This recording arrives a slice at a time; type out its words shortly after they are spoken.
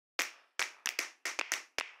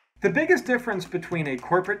The biggest difference between a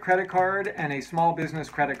corporate credit card and a small business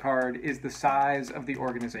credit card is the size of the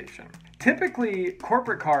organization. Typically,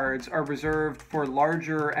 corporate cards are reserved for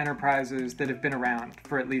larger enterprises that have been around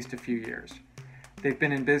for at least a few years. They've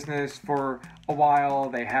been in business for a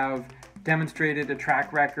while, they have demonstrated a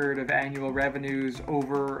track record of annual revenues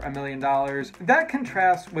over $1 million. That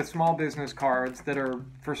contrasts with small business cards that are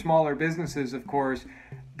for smaller businesses, of course,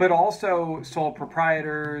 but also sole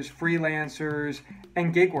proprietors, freelancers,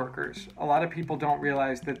 and gig workers. A lot of people don't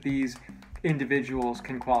realize that these individuals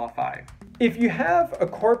can qualify. If you have a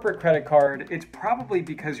corporate credit card, it's probably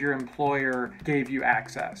because your employer gave you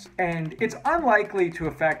access, and it's unlikely to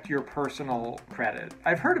affect your personal credit.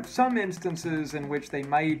 I've heard of some instances in which they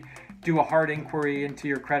might do a hard inquiry into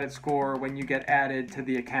your credit score when you get added to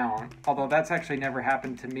the account, although that's actually never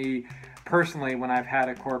happened to me personally when I've had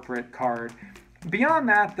a corporate card. Beyond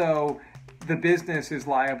that, though, the business is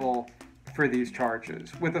liable for these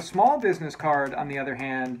charges. With a small business card, on the other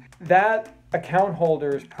hand, that account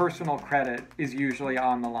holder's personal credit is usually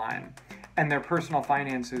on the line, and their personal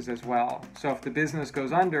finances as well. So if the business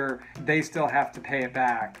goes under, they still have to pay it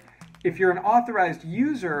back. If you're an authorized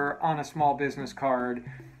user on a small business card,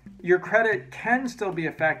 your credit can still be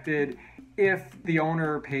affected if the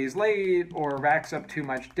owner pays late or racks up too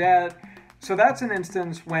much debt. So that's an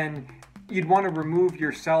instance when you'd want to remove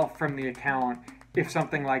yourself from the account if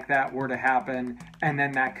something like that were to happen, and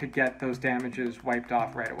then that could get those damages wiped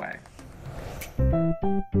off right away.